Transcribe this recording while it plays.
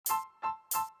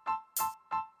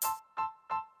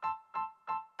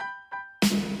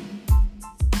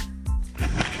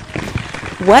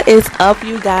What is up,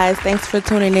 you guys? Thanks for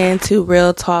tuning in to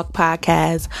Real Talk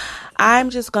Podcast. I'm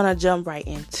just gonna jump right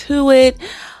into it.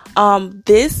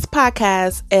 This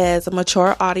podcast is a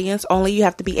mature audience only. You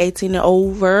have to be 18 and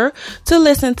over to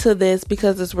listen to this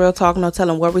because it's real talk, no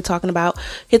telling what we're talking about.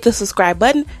 Hit the subscribe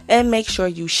button and make sure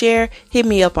you share. Hit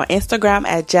me up on Instagram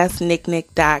at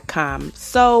justnicknick.com.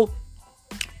 So,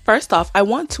 first off, I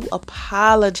want to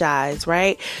apologize,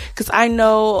 right? Because I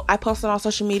know I posted on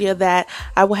social media that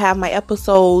I will have my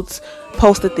episodes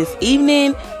posted this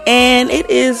evening, and it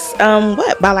is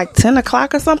by like 10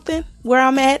 o'clock or something where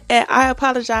I'm at. And I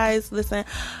apologize. Listen,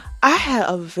 I had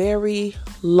a very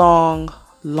long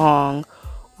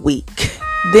week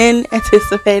than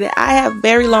anticipated. I have a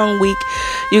very long week,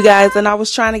 you guys, and I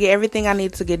was trying to get everything I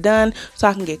need to get done so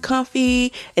I can get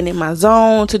comfy and in my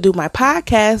zone to do my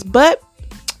podcast, but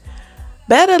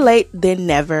better late than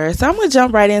never. So I'm going to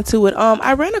jump right into it.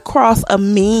 I ran across a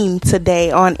meme today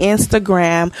on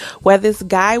Instagram where this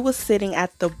guy was sitting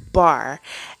at the bar,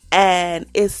 and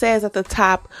it says at the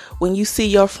top, when you see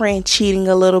your friend cheating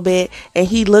a little bit, and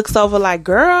he looks over like,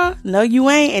 girl, no you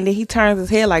ain't, and then he turns his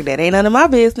head like, that ain't none of my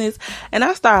business. And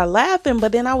I started laughing,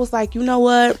 but then I was like, you know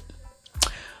what?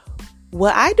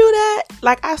 Will I do that?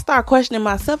 Like, I started questioning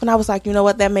myself, and I was like, you know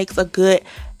what? That makes a good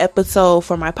episode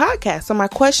for my podcast. So my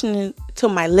question to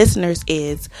my listeners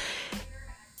is,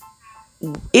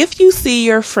 if you see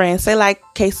your friend, say like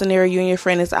case scenario, you and your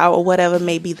friend is out or whatever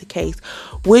may be the case,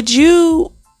 would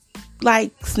you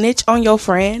like snitch on your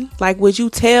friend? Like, would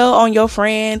you tell on your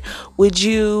friend? Would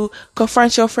you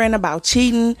confront your friend about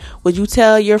cheating? Would you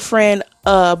tell your friend,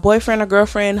 boyfriend or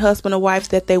girlfriend, husband or wife,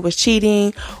 that they was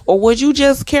cheating? Or would you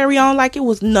just carry on like it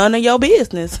was none of your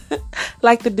business?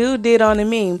 Like the dude did on the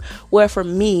meme. Where for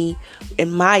me,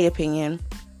 in my opinion,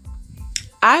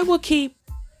 I would keep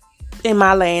in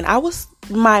my lane. I would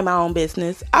mind my own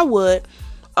business. I would.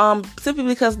 Simply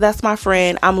because that's my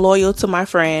friend. I'm loyal to my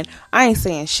friend. I ain't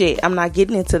saying shit. I'm not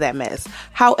getting into that mess.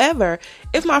 However,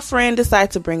 if my friend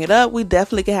decides to bring it up, we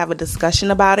definitely can have a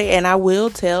discussion about it, and I will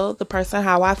tell the person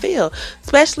how I feel.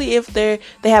 Especially if they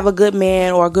have a good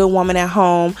man or a good woman at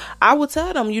home. I will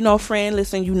tell them, you know, friend,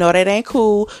 listen, you know that ain't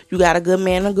cool. You got a good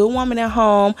man and a good woman at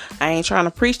home. I ain't trying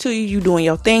to preach to you. You doing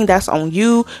your thing. That's on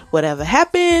you. Whatever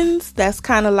happens, that's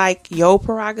kind of like your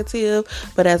prerogative.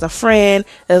 But as a friend,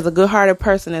 as a good-hearted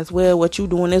person as well, what you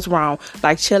doing is wrong.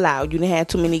 Like, chill out. You done had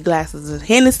too many glasses of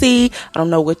Hennessy. I don't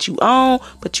know what you own,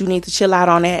 but you need to chill out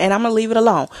on that, and I'm gonna leave it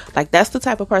alone. Like, that's the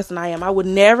type of person I am. I would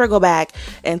never go back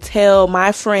and tell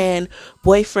my friend,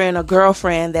 boyfriend or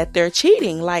girlfriend that they're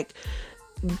cheating. Like,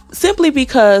 simply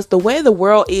because the way the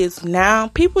world is now,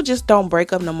 people just don't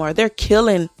break up no more. They're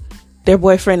killing their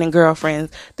boyfriend and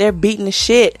girlfriends. They're beating the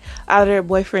shit out of their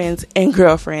boyfriends and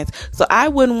girlfriends. So I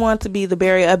wouldn't want to be the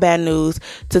bearer of bad news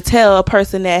to tell a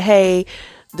person that, hey,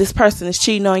 this person is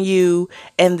cheating on you,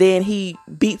 and then he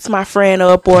beats my friend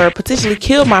up or potentially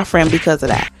kill my friend because of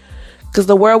that. Because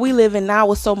the world we live in now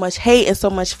with so much hate and so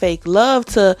much fake love,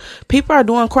 to people are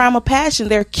doing crime of passion.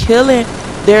 They're killing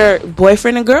their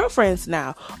boyfriend and girlfriends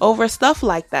now over stuff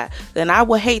like that. Then I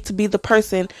would hate to be the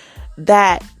person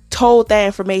that told that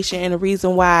information and the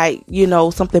reason why, you know,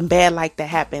 something bad like that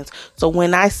happens. So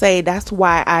when I say, that's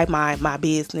why I mind my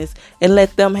business and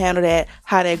let them handle that,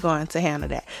 how they're going to handle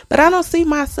that. But I don't see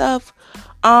myself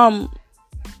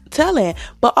telling.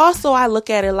 But also I look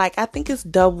at it like, I think it's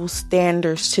double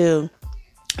standards too.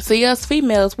 See, us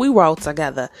females, we roll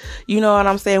together. You know what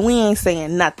I'm saying? We ain't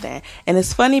saying nothing. And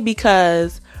it's funny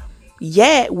because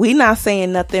yet we not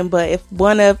saying nothing, but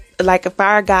if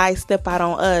our guys step out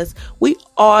on us, we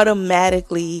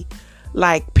automatically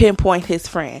like pinpoint his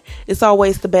friend. It's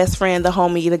always the best friend, the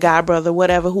homie, the guy brother,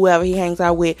 whatever, whoever he hangs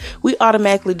out with. We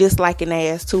automatically dislike an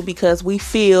ass too, because we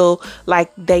feel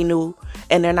like they knew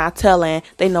and they're not telling.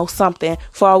 They know something.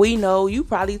 For all we know, you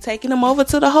probably taking them over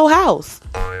to the whole house.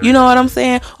 You know what I'm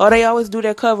saying? Or they always do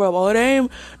their cover up. Oh, that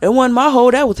wasn't my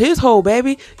hoe, that was his hoe,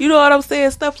 baby. You know what I'm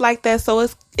saying? Stuff like that. So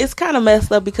it's kind of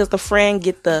messed up because the friend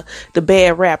get the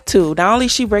bad rap too. Not only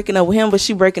she breaking up with him, but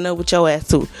she breaking up with your ass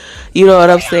too. You know what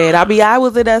I'm saying? I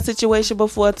was in that situation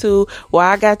before too, where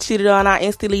I got cheated on. I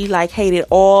instantly like hated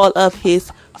all of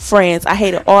his friends. I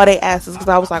hated all their asses because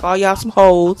I was like, oh, y'all some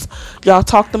hoes. Y'all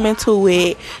talked them into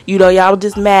it. You know, y'all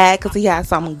just mad because he had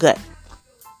something good.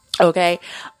 Okay.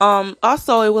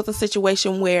 Also, it was a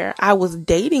situation where I was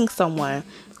dating someone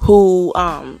who,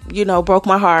 broke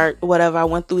my heart, whatever. I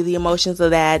went through the emotions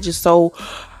of that, just so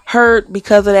hurt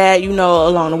because of that,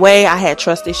 along the way. I had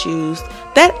trust issues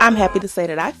that I'm happy to say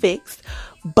that I fixed,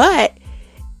 but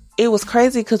it was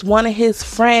crazy because one of his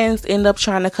friends ended up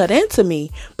trying to cut into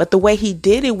me, but the way he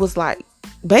did it was like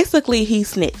basically he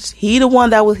snitched. He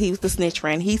was the snitch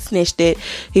friend. He snitched it.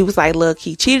 He was like, look,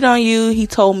 he cheated on you. He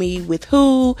told me with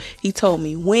who. He told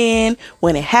me when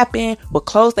it happened, what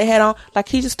clothes they had on. Like,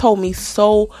 he just told me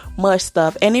so much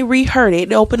stuff. And it re-hurt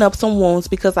it. It opened up some wounds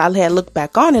because I had looked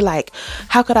back on it like,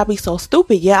 how could I be so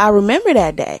stupid? Yeah, I remember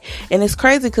that day. And it's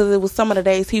crazy because it was some of the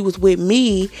days he was with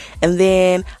me, and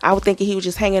then I was thinking he was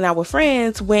just hanging out with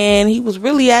friends when he was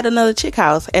really at another chick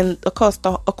house. And of course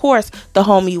the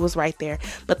homie was right there.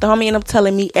 But the homie ended up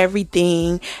telling me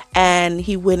everything, and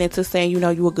he went into saying,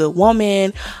 you a good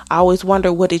woman. I always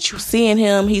wonder, what did you see in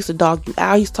him? He used to dog you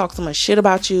out. He's talked so much shit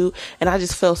about you, and I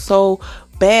just felt so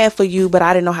bad for you, but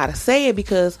I didn't know how to say it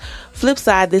because flip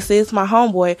side, this is my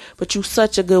homeboy, but you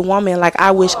such a good woman. Like,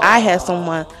 I wish I had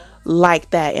someone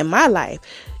like that in my life.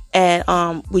 And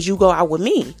would you go out with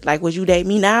me? Like, would you date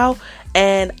me now?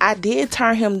 And I did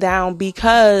turn him down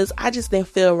because I just didn't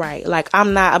feel right. Like,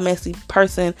 I'm not a messy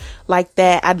person like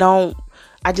that.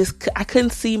 I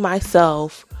couldn't see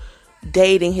myself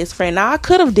dating his friend. Now, I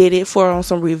could have did it on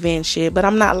some revenge shit, but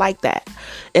I'm not like that.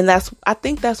 And I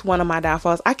think that's one of my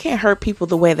downfalls. I can't hurt people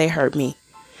the way they hurt me.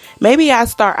 Maybe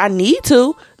I need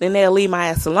to, then they'll leave my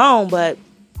ass alone, but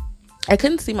I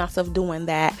couldn't see myself doing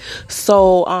that.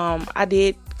 So I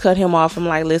did cut him off. I'm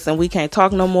like, listen, we can't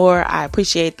talk no more. I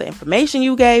appreciate the information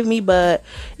you gave me, but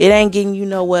it ain't getting you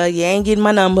nowhere. You ain't getting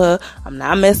my number. I'm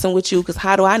not messing with you, because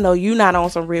how do I know you not on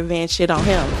some revenge shit on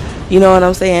him? You know what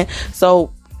I'm saying?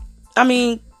 So, I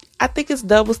mean, I think it's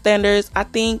double standards. I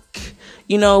think,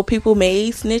 people may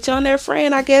snitch on their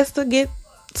friend, I guess, to get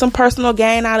some personal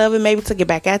gain out of it, maybe to get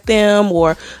back at them,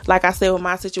 or like I said with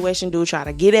my situation, dude try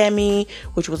to get at me,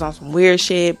 which was on some weird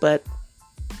shit. But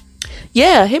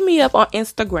yeah, hit me up on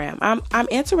Instagram. I'm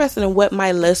interested in what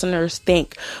my listeners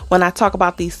think when I talk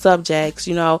about these subjects.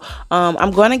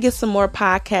 I'm going to get some more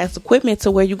podcast equipment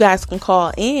to where you guys can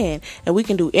call in and we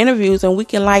can do interviews and we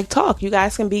can talk. You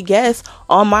guys can be guests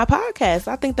on my podcast.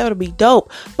 I think that would be dope.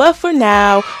 But for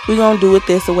now, we're going to do it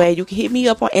this way. You can hit me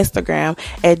up on Instagram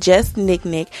at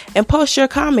JustNickNick and post your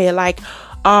comment. Like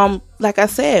I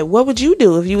said, what would you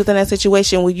do if you was in that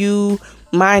situation? Would you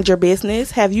mind your business?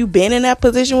 Have you been in that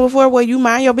position before where you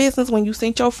mind your business when you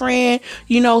seen your friend,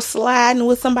 sliding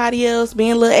with somebody else,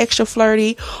 being a little extra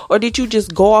flirty? Or did you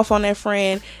just go off on that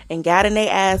friend and got in their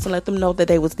ass and let them know that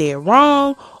they was dead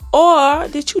wrong? Or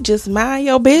did you just mind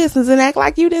your business and act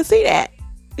like you didn't see that?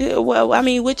 Well, I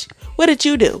mean, what did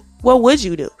you do? What would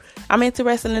you do? I'm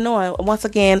interested in knowing. Once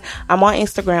again, I'm on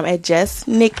Instagram at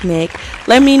JustNickNick.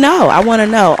 Let me know. I want to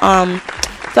know.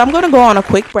 So I'm going to go on a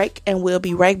quick break and we'll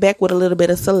be right back with a little bit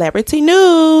of celebrity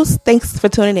news. Thanks for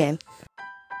tuning in.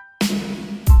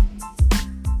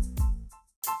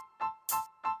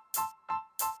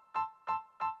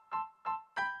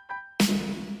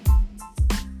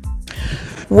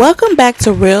 Welcome back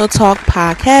to Real Talk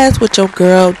Podcast with your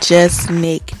girl,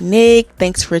 JustNickNick.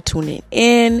 Thanks for tuning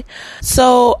in.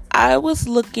 So I was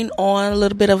looking on a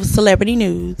little bit of celebrity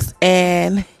news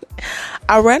and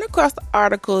I ran across the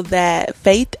article that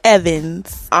Faith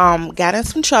Evans got in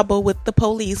some trouble with the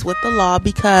police, with the law,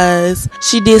 because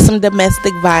she did some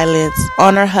domestic violence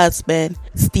on her husband,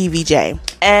 Stevie J.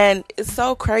 And it's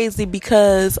so crazy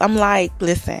because I'm like,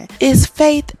 listen, it's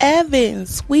Faith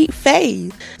Evans, sweet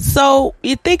Faith. So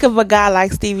you think of a guy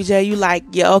like Stevie J, you like,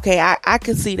 yeah, okay, I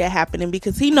can see that happening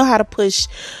because he know how to push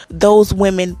those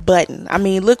women button. I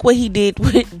mean, look what he did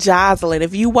with Jocelyn.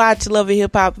 If you watch Love and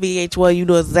Hip Hop VH1, you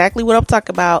know exactly what I'm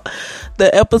talking about.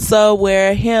 The episode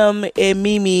where him and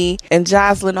Mimi and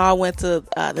Jocelyn all went to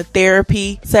the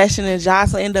therapy session and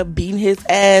Jocelyn ended up beating his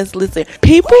ass. Listen,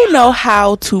 people know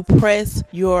how to press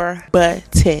your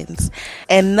buttons,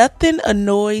 and nothing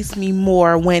annoys me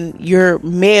more when your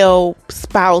male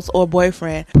spouse or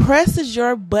boyfriend presses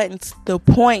your buttons to the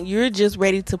point you're just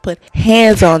ready to put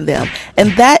hands on them,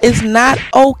 and that is not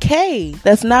okay.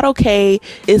 That's not okay.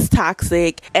 It's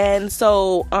toxic. And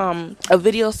so a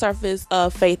video surfaced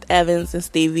of Faith Evans and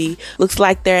Stevie. Looks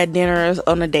like they're at dinner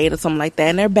on a date or something like that,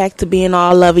 and they're back to being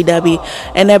all lovey-dovey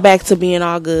and they're back to being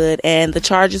all good, and the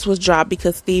charges was dropped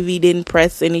because Stevie didn't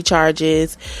press any charges.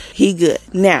 He good.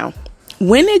 Now,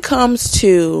 when it comes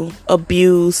to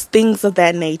abuse, things of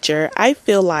that nature, I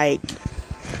feel like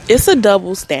it's a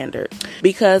double standard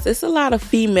because it's a lot of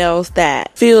females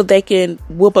that feel they can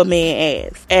whoop a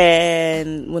man's ass,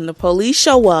 and when the police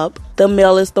show up, the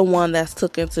male is the one that's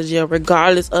taken to jail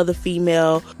regardless of the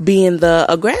female being the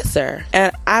aggressor.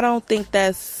 And I don't think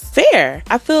that's fair.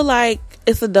 I feel like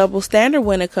it's a double standard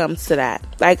when it comes to that.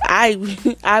 Like,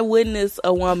 I witnessed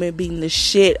a woman beating the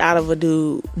shit out of a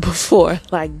dude before,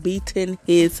 like beating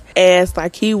his ass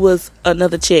like he was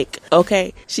another chick.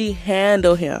 Okay, she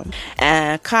handled him,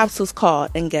 and cops was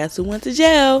called, and guess who went to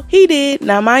jail? He did.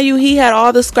 Now, mind you, he had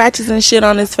all the scratches and shit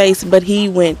on his face, but he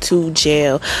went to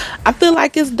jail. I feel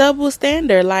like it's double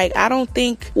standard. Like, I don't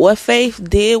think what Faith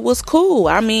did was cool.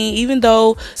 I mean, even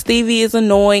though Stevie is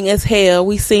annoying as hell,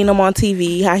 we seen him on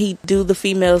TV, how he do the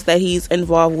females that he's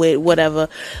involved with, whatever,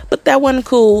 but that wasn't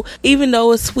cool. Even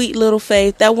though it's sweet little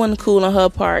Faith, that wasn't cool on her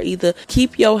part either.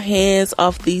 Keep your hands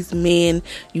off these men.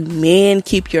 You men,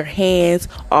 keep your hands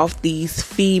off these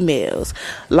females.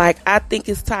 Like, I think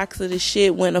it's toxic as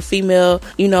shit when a female,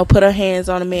 you know, put her hands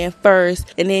on a man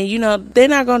first, and then, you know, they're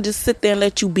not gonna just sit there and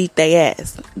let you beat their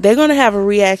ass. They're gonna have a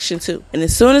reaction too, and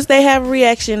as soon as they have a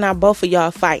reaction, now both of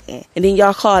y'all fighting, and then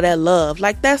y'all call that love.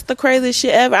 Like, that's the craziest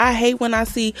shit ever. I hate when I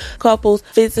see couples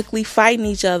physically fighting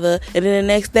each other, and then the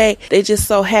next day they just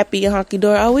so happy and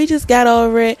hunky-dory. Oh, we just got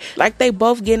over it. Like, they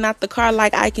both getting out the car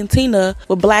like Ike and Tina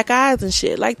with black eyes and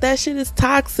shit. Like, that shit is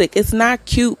toxic. It's not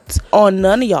cute on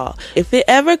none of y'all. If it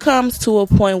ever comes to a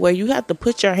point where you have to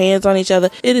put your hands on each other,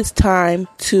 it is time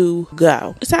to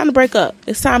go. It's time to break up.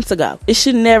 It's time to go. It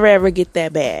should never ever get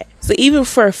that bad. So even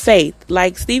for Faith,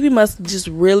 like, Stevie must just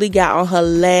really got on her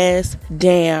last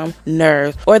damn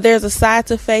nerves. Or there's a side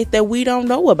to Faith that we don't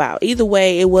know about. Either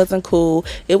way, it wasn't cool.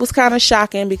 It was kind of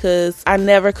shocking because I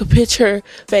never could picture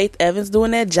Faith Evans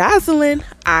doing that. Jocelyn,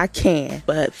 I can.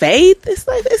 But Faith, it's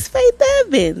like, it's Faith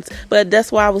Evans. But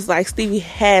that's why I was like, Stevie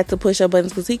had to push her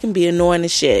buttons because he can be annoying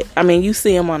as shit. I mean, you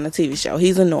see him on the TV show.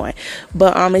 He's annoying.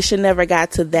 But it should never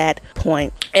got to that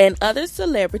point. And other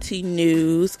celebrity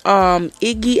news,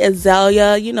 Iggy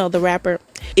Azalea, you know, the rapper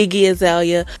Iggy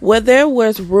Azalea, where there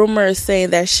was rumors saying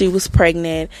that she was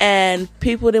pregnant, and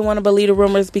people didn't want to believe the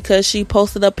rumors because she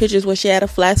posted up pictures where she had a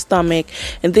flat stomach,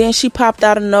 and then she popped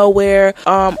out of nowhere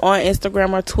on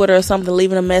Instagram or Twitter or something,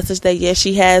 leaving a message that yes,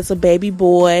 she has a baby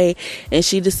boy, and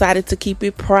she decided to keep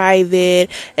it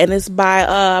private, and it's by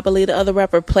I believe the other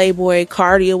rapper Playboy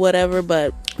Cardi or whatever.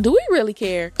 But do we really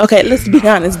care? Okay, let's be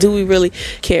honest. Do we really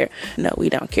care? No, we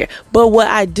don't care. But what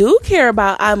I do care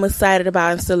about, I'm excited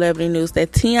about in celebrity news,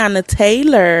 that Teyana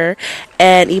Taylor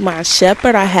and Iman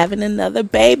Shumpert are having another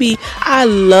baby. I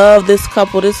love this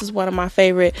couple. This is one of my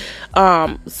favorite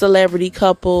celebrity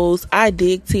couples. I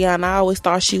dig Teyana. I always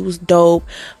thought she was dope.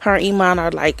 Her and Iman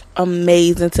are like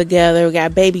amazing together. We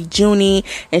got baby Junie,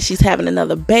 and she's having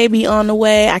another baby on the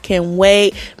way. I can't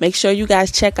wait. Make sure you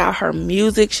guys check out her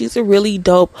music. She's a really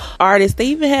dope artist. They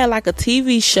even had like a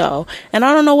TV show, and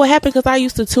I don't know what happened because I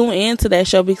used to tune into that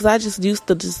show because I just used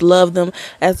to just love them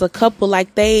as a couple.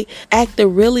 Like, they acted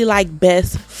really like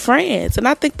best friends, and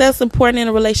I think that's important in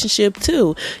a relationship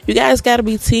too. You guys got to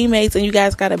be teammates, and you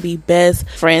guys got to be best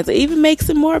friends. It even makes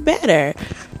it more better.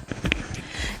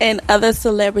 And other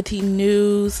celebrity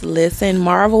news, listen,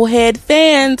 Marvel head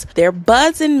fans, they're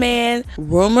buzzing, man.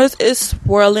 Rumors is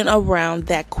swirling around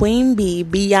that Queen Bee,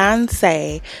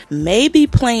 Beyonce, may be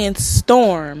playing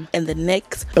Storm in the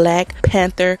next Black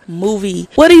Panther movie.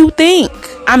 What do you think?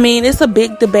 I mean, it's a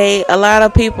big debate. A lot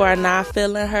of people are not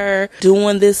feeling her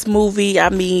doing this movie. I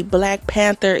mean, Black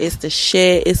Panther is the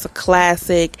shit. It's a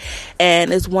classic,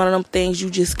 and it's one of them things you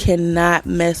just cannot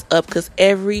mess up because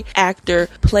every actor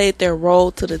played their role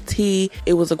to the T.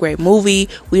 It was a great movie.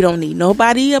 We don't need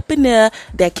nobody up in there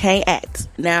that can't act.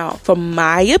 Now, from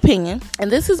my opinion,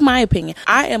 and this is my opinion,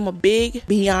 I am a big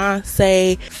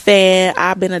Beyonce fan.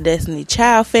 I've been a Destiny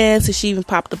Child fan since she even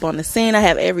popped up on the scene. I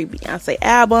have every Beyonce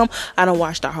album. I done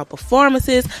watched all her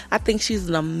performances. I think she's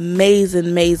an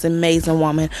amazing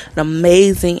woman, an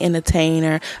amazing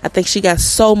entertainer. I think she got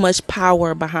so much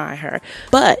power behind her.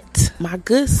 But my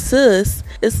good sis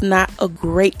is not a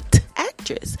great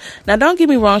actress. Now, don't get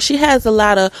me wrong, she has a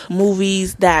lot of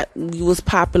movies that was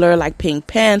popular, like Pink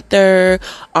Panther,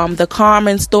 the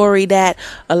Carmen story that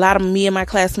a lot of me and my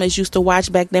classmates used to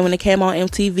watch back then when it came on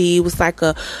MTV. It was like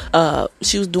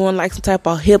she was doing like some type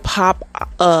of hip hop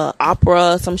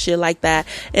opera, some shit like that,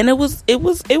 and it was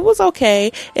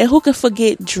okay. And who can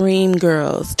forget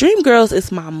Dreamgirls? Dreamgirls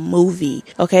is my movie,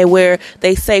 okay, where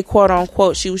they say, quote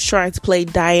unquote, she was trying to play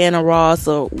Diana Ross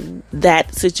or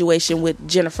that situation with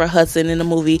Jennifer Hudson in the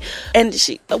movie. And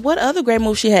what other great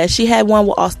movie she had? She had one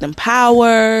with Austin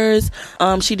Powers.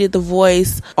 She did the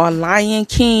voice on Lion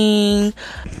King.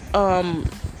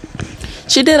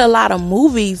 She did a lot of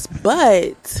movies,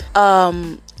 but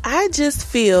I just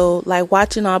feel like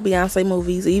watching all Beyonce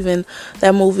movies, even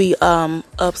that movie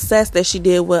Obsessed that she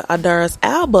did with Idris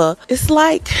Elba, it's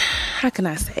like, how can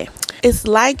I say? It's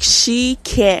like she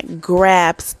can't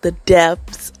grasp the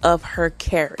depths of her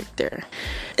character.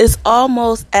 It's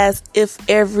almost as if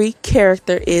every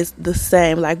character is the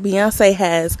same. Like Beyonce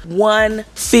has one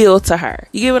feel to her.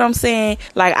 You get what I'm saying?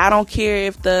 Like, I don't care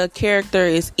if the character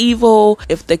is evil,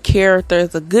 if the character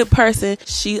is a good person,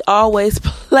 she always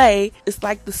play. It's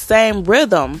like the same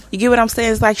rhythm. You get what I'm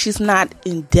saying? It's like she's not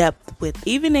in depth with.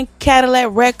 Even in Cadillac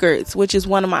Records, which is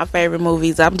one of my favorite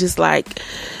movies, I'm just like,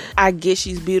 I get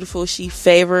she's beautiful. She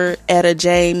favored Etta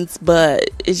James,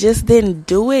 but it just didn't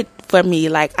do it for me.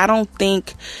 Like, I don't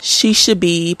think she should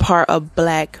be part of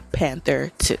Black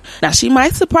Panther 2. Now, she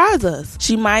might surprise us.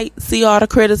 She might see all the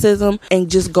criticism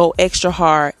and just go extra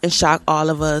hard and shock all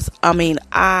of us. I mean,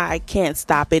 I can't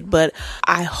stop it, but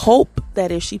I hope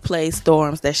that if she plays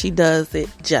Storms, that she does it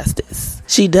justice.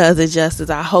 She does it justice.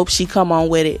 I hope she come on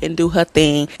with it and do her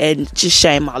thing and just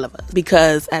shame all of us.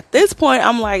 Because at this point,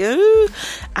 I'm like,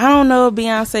 I don't know if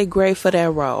Beyonce great for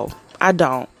that role. I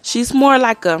don't. She's more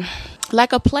like a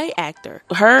play actor.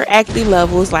 Her acting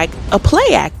level is like a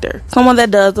play actor. Someone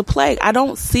that does a play. I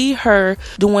don't see her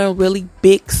doing really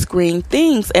big screen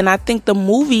things. And I think the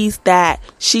movies that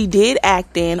she did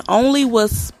act in only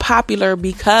was popular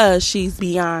because she's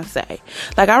Beyonce.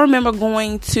 Like, I remember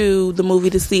going to the movie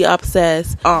to see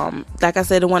Obsessed. Like I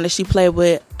said, the one that she played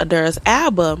with Idris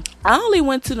Elba. I only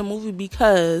went to the movie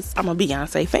because I'm a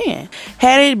Beyonce fan.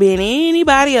 Had it been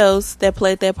anybody else that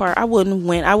played that part, I wouldn't have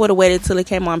went. I would have waited till it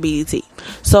came on BET.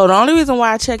 So the only reason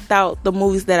why I checked out the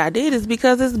movies that I did is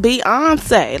because it's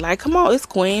Beyonce. Like, come on, it's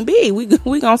Queen Bee. We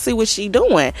gonna see what she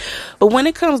doing. But when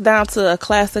it comes down to a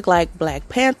classic like Black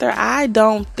Panther, I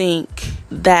don't think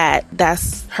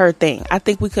that's her thing. I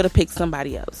think we could have picked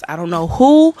somebody else. I don't know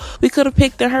who we could have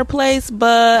picked in her place,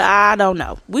 but I don't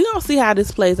know. We gonna see how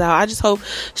this plays out. I just hope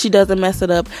she doesn't mess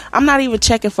it up. I'm not even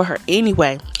checking for her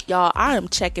anyway. Y'all, I am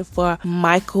checking for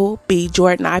Michael B.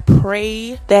 Jordan. I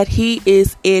pray that he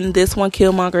is in this one.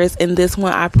 Killmonger is in this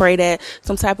one. I pray that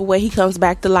some type of way he comes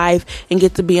back to life and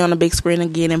get to be on the big screen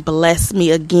again and bless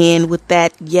me again with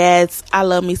that. Yes, I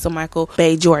love me some Michael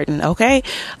B. Jordan. Okay.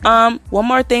 One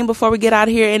more thing before we get out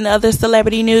of here in the other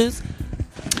celebrity news.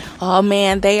 Oh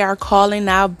man, they are calling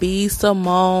out B.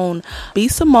 Simone. B.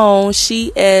 Simone,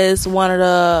 she is one of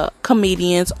the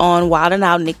comedians on Wild 'N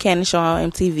Out, Nick Cannon show on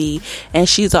MTV, and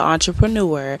she's an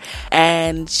entrepreneur.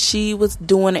 And she was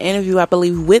doing an interview, I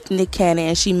believe, with Nick Cannon,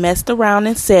 and she messed around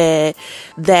and said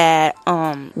that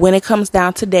when it comes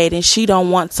down to dating, she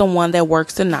don't want someone that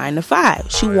works a 9 to 5.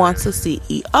 She wants a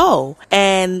CEO.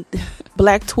 And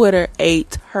Black Twitter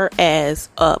ate her ass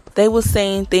up. They were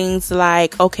saying things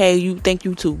like, okay, you think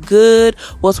you too good?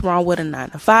 What's wrong with a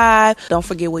 9 to 5? Don't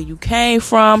forget where you came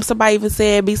from. Somebody even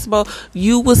said, Be Simone,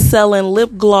 you was selling lip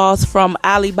gloss from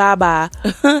Alibaba,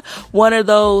 one of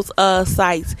those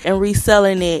sites, and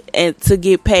reselling it and to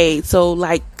get paid. So,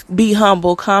 like, be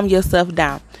humble, calm yourself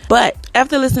down. But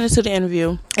after listening to the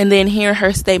interview and then hearing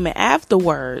her statement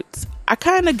afterwards, I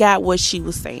kind of got what she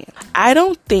was saying. I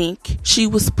don't think she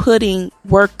was putting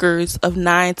workers of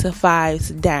 9 to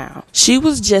 5s down. She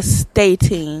was just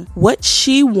stating what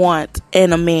she wants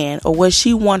in a man, or what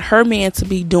she want her man to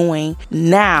be doing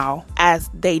now as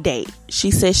they date.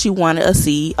 She said she wanted a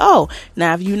CEO.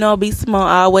 Now, if you know, B. Simone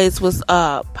always was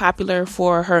popular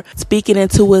for her speaking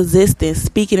into existence,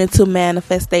 speaking into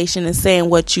manifestation, and saying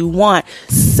what you want.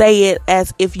 Say it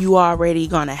as if you already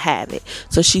gonna have it.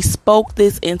 So she spoke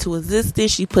this into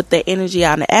existence. She put that energy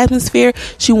out in the atmosphere.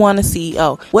 She wanted a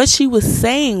CEO. What she was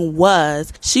saying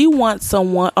was she wants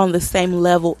someone on the same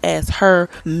level as her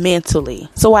mentally.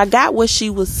 So I got what she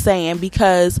was saying,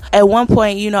 because at one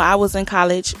point, you know, I was in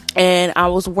college and I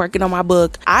was working on my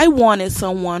book. I wanted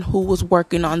someone who was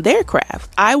working on their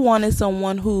craft. I wanted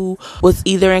someone who was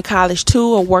either in college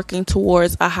too or working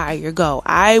towards a higher goal.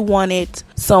 I wanted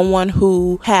someone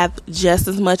who have just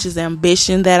as much as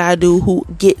ambition that I do, who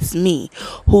gets me,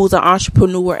 who's an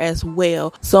entrepreneur as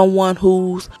well. Someone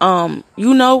who's,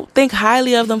 think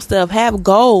highly of themselves, have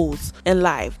goals in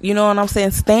life. You know what I'm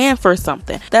saying? Stand for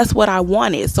something. That's what I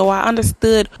wanted. So I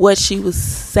understood what she was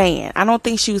saying. I don't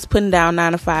think she was putting down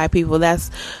 9 to 5 people. I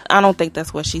don't think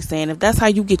that's what she's saying. If that's how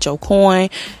you get your coin,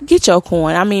 get your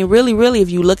coin. I mean, really, if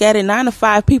you look at it, 9 to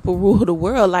 5 people rule the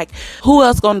world. Like, who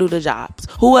else gonna do the jobs?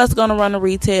 Who else gonna run the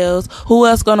retails? Who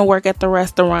else gonna work at the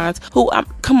restaurants?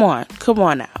 Come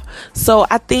on now. So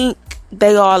I think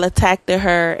they all attacked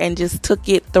her and just took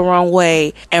it the wrong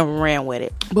way and ran with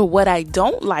it. But what I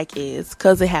don't like is,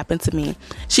 because it happened to me,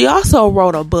 she also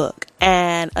wrote a book.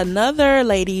 And another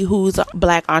lady who's a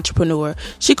black entrepreneur,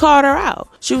 she called her out.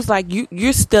 She was like,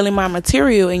 you're stealing my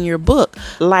material in your book.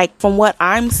 Like, from what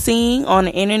I'm seeing on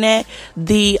the internet,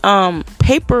 the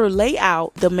paper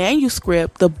layout, the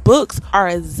manuscript, the books are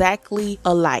exactly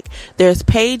alike. There's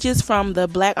pages from the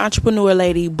black entrepreneur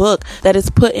lady book that is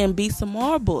put in B.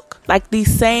 Samar book. Like,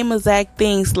 these same exact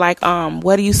things, like,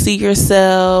 what do you see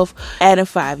yourself at in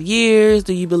 5 years?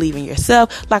 Do you believe in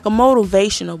yourself? Like a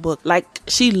motivational book. Like,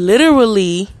 she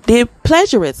literally did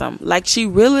plagiarism. Like, she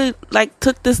really, like,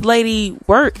 took this lady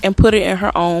work and put it in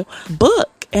her own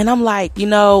book. And I'm like,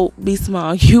 B.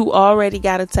 Small, you already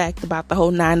got attacked about the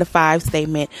whole 9 to 5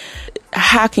 statement.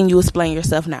 How can you explain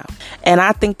yourself now? And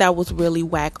I think that was really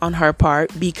whack on her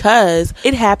part, because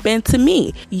it happened to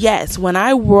me. Yes, when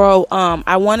I wrote,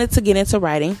 I wanted to get into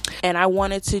writing, and I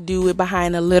wanted to do it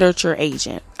behind a literature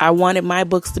agent. I wanted my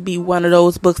books to be one of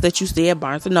those books that you see at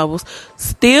Barnes & Nobles.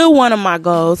 Still one of my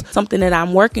goals, something that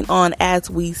I'm working on as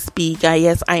we speak.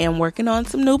 Yes, I am working on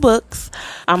some new books.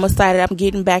 I'm excited. I'm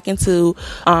getting back into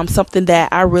something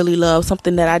that I really love,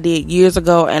 something that I did years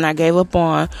ago and I gave up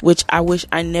on, which I wish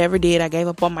I never did. I gave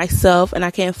up on myself, and I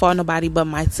can't fault nobody but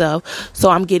myself. So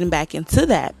I'm getting back into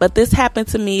that. But this happened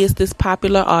to me. It's this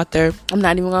popular author. I'm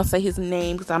not even going to say his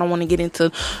name because I don't want to get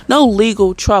into no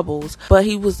legal troubles. But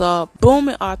he was a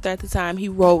booming author at the time. He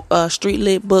wrote street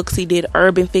lit books. He did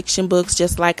urban fiction books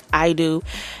just like I do.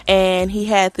 And he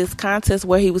had this contest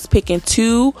where he was picking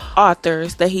 2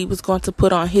 authors that he was going to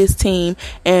put on his team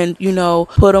and,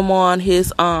 put them on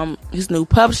his new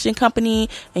publishing company,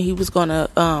 and he was going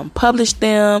to publish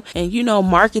them and,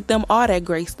 market them, all that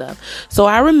great stuff. So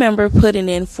I remember putting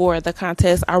in for the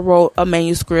contest. I wrote a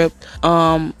manuscript.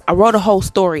 I wrote a whole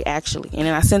story, actually, and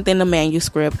then I sent in the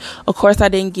manuscript. Of course, I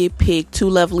didn't get picked. 2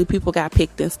 lovely people got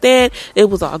picked instead. It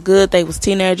was all good. They was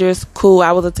teenagers. Cool.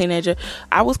 I was a teenager.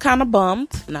 I was kind of bummed,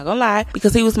 not gonna lie,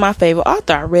 because he was my favorite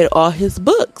author. I read all his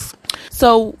books.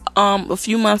 So a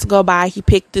few months go by, he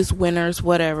picked his winners,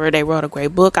 whatever. They wrote a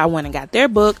great book. I went and got their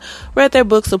book, read their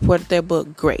book, supported their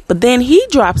book. Great. But then he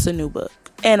drops a new book,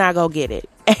 and I go get it.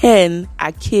 And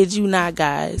I kid you not,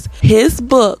 guys, his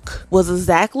book was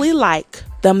exactly like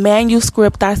the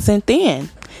manuscript I sent in.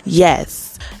 Yes.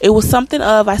 It was something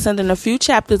of, I sent in a few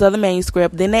chapters of the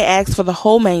manuscript. Then they asked for the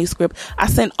whole manuscript. I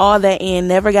sent all that in,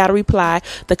 never got a reply.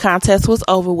 The contest was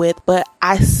over with, but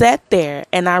I sat there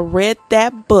and I read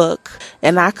that book,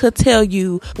 and I could tell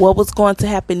you what was going to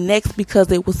happen next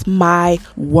because it was my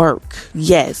work.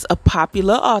 Yes, a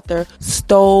popular author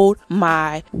stole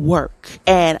my work.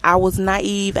 And I was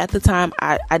naive at the time.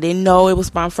 I didn't know. It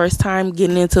was my first time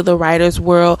getting into the writer's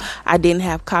world. I didn't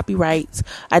have copyrights.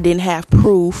 I didn't have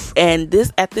proof. And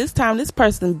at this time, this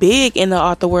person big in the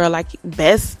author world, like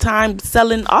best time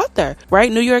selling author,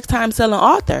 right? New York Times selling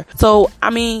author. So,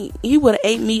 I mean, he would have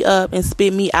ate me up and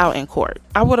spit me out in court.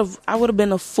 I would have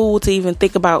been a fool to even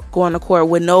think about going to court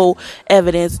with no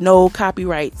evidence, no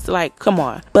copyrights. Like, come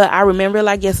on. But I remember,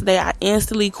 like yesterday, I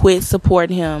instantly quit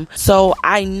supporting him. So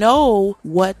I know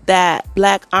what that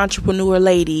black entrepreneur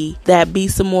lady, that B.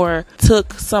 Samora,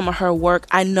 took some of her work.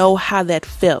 I know how that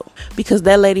felt, because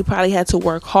that lady probably had to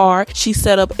work hard. She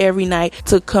set up every night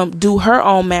to come do her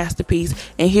own masterpiece,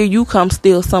 and here you come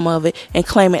steal some of it and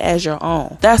claim it as your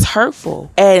own. That's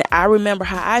hurtful. And I remember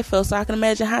how I felt, so I can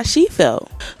imagine how she felt.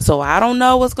 So I don't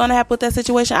know what's going to happen with that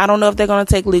situation. I don't know if they're going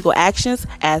to take legal actions,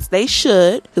 as they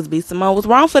should, because B. Simone was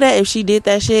wrong for that. If she did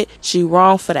that shit, she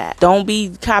wrong for that. Don't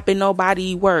be copying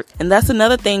nobody work. And that's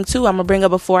another thing too I'm gonna bring up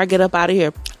before I get up out of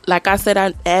here. Like I said,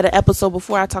 I had an episode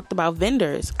before, I talked about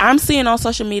vendors. I'm seeing on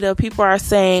social media, people are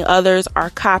saying others are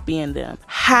copying them.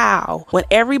 How? When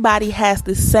everybody has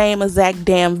the same exact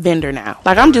damn vendor now.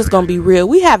 Like, I'm just going to be real.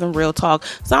 We having real talk.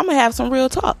 So I'm going to have some real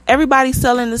talk. Everybody's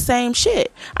selling the same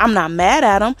shit. I'm not mad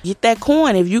at them. Get that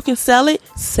coin. If you can sell it,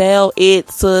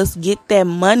 sis. Get that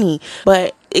money.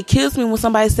 But it kills me when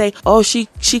somebody say, oh, she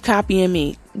copying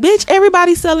me. Bitch,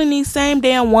 everybody's selling these same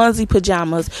damn onesie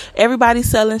pajamas. Everybody's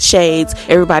selling shades.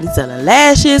 Everybody's selling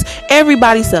lashes.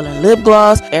 Everybody's selling lip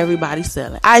gloss. Everybody's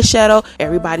selling eyeshadow.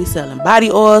 Everybody's selling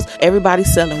body oils.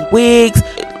 Everybody's selling wigs.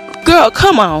 Girl,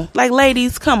 come on. Like,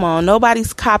 ladies, come on.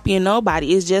 Nobody's copying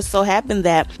nobody. It's just so happened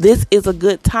that this is a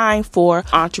good time for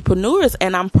entrepreneurs,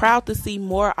 and I'm proud to see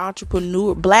more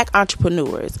black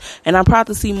entrepreneurs, and I'm proud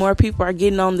to see more people are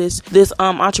getting on this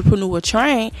entrepreneur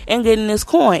train and getting this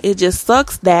coin. It just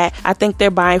sucks that I think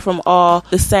they're buying from all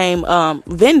the same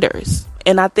vendors.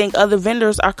 And I think other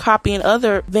vendors are copying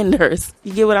other vendors.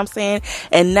 You get what I'm saying?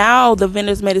 And now the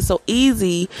vendors made it so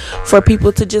easy for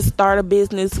people to just start a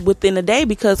business within a day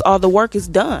because all the work is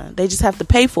done. They just have to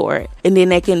pay for it. And then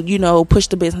they can, push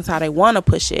the business how they want to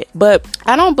push it. But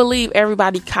I don't believe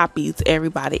everybody copies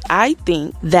everybody. I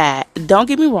think that, don't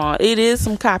get me wrong, it is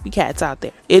some copycats out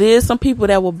there. It is some people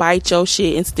that will bite your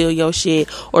shit and steal your shit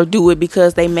or do it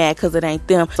because they mad because it ain't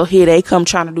them. So here they come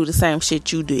trying to do the same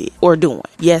shit you did or doing.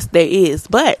 Yes, there is.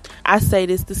 But I say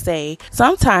this to say,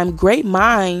 sometimes great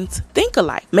minds think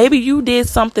alike. Maybe you did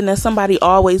something that somebody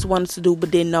always wanted to do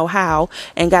but didn't know how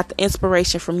and got the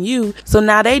inspiration from you. So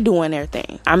now they doing their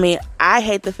thing. I mean, I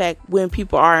hate the fact when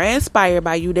people are inspired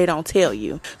by you, they don't tell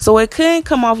you. So it couldn't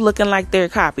come off looking like they're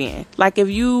copying. Like if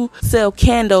you sell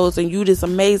candles and you this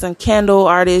amazing candle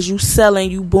artist, you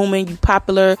selling, you booming, you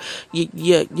popular,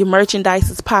 your merchandise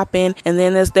is popping, and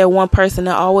then there's that one person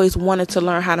that always wanted to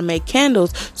learn how to make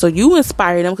candles. So you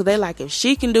inspire them because they like, if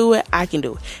she can do it, I can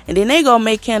do it. And then they go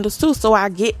make candles too. So I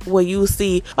get where you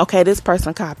see, okay, this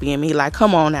person copying me. Like,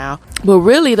 come on now. But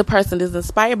really the person is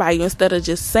inspired by you instead of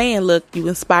just saying, look, you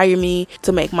inspire me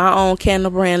to make my own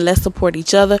candle brand. Let's support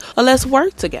each other or let's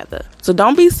work together. So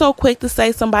don't be so quick to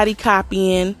say somebody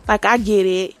copying. Like, I get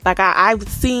it. Like, I've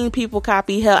seen people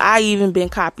copy. Hell, I even been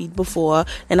copied before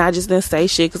and I just didn't say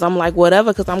shit because I'm like,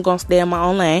 whatever, because I'm going to stay in my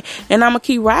own lane and I'm going to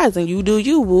keep rising. You do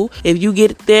you, boo. If you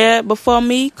get there before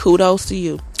me, kudos to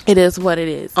you. It is what it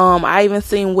is. I even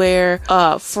seen where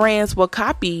friends will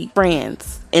copy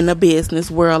friends in the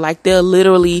business world. Like, they'll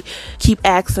literally keep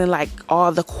asking like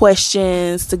all the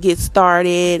questions to get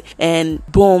started, and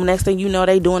boom, next thing you know,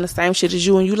 they doing the same shit as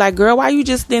you, and you like, girl, why you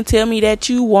just didn't tell me that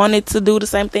you wanted to do the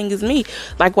same thing as me?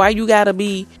 Like, why you gotta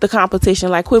be the competition?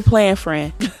 Like, quit playing,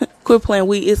 friend. Quit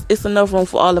playing. It's enough room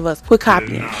for all of us. Quit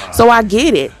copying. So I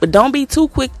get it, but don't be too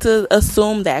quick to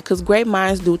assume that, because great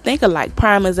minds do think alike.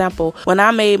 Prime example, when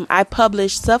I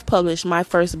self-published my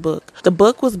first book. The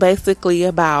book was basically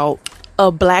about a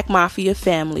black mafia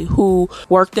family who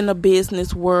worked in the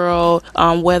business world,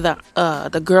 whether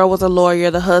the girl was a lawyer,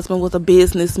 the husband was a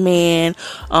businessman,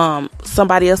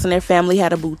 somebody else in their family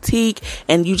had a boutique,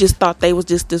 and you just thought they was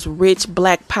just this rich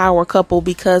black power couple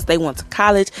because they went to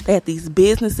college. They had these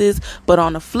businesses, but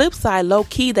on the flip side, low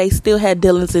key, they still had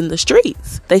dealings in the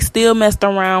streets. They still messed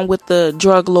around with the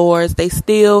drug lords. They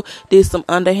still did some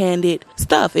underhanded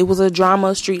stuff. It was a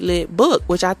drama street lit book,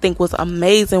 which I think was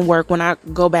amazing work when I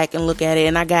go back and look at it,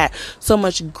 and I got so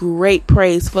much great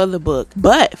praise for the book.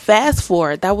 But fast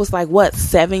forward, that was like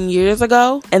 7 years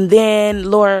ago, and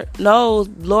then Lord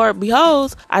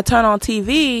beholds, I turn on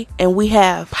TV and we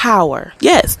have Power.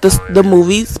 Yes, the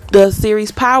movies, the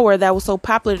series Power that was so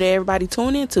popular that everybody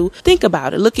tuned into. Think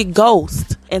about it. Look at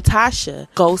Ghost and Tasha.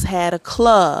 Ghost had a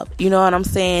club. You know what I'm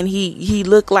saying? He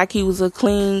looked like he was a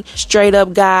clean, straight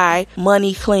up guy,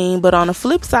 money clean, but on the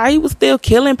flip side, he was still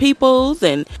killing people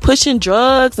and pushing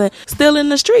drugs and still in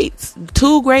the streets.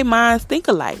 Two great minds think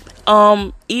alike.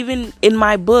 Even in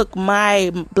my book, my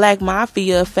black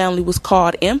mafia family was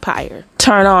called Empire.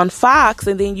 Turn on Fox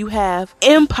and then you have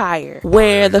Empire,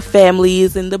 where the family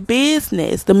is in the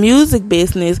business, the music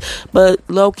business, but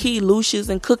low key Lucius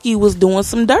and Cookie was doing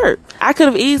some dirt. I could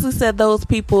have easily said those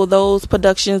people, those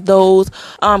productions, those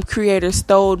creators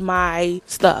stole my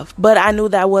stuff, but I knew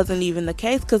that wasn't even the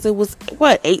case because it was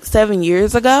 7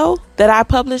 years ago that I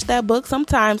published that book.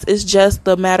 Sometimes it's just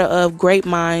the matter of great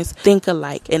minds think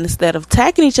alike, and instead of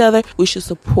attacking each other, we should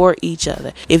support each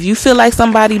other. If you feel like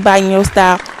somebody biting your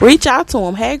style, reach out to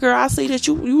them. Hey girl, I see that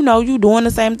you doing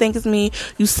the same thing as me,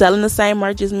 you selling the same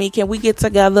merch as me. Can we get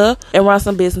together and run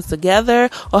some business together?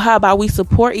 Or how about we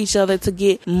support each other to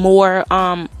get more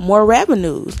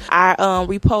revenues? I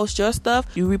repost your stuff,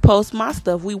 you repost my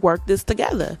stuff, we work this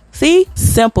together. See?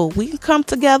 Simple. We can come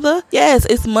together. Yes,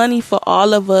 it's money for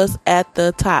all of us at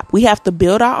the top. We have to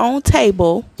build our own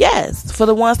table. Yes, for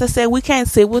the ones that say we can't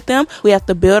sit with them, we have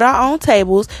to build our own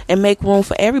tables and make room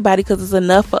for everybody, because it's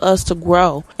enough for us to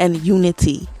grow and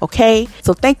unity. Okay?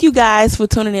 So thank you guys for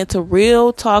tuning in to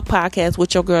Real Talk Podcast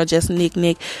with your girl, Just Nick.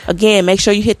 Again, make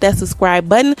sure you hit that subscribe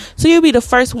button so you'll be the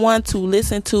first one to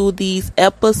listen to these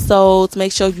episodes.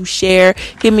 Make sure you share.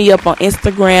 Hit me up on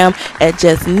Instagram at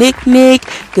Just Nick.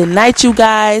 Good night, you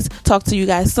guys. Talk to you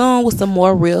guys soon with some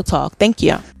more real talk. Thank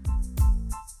you.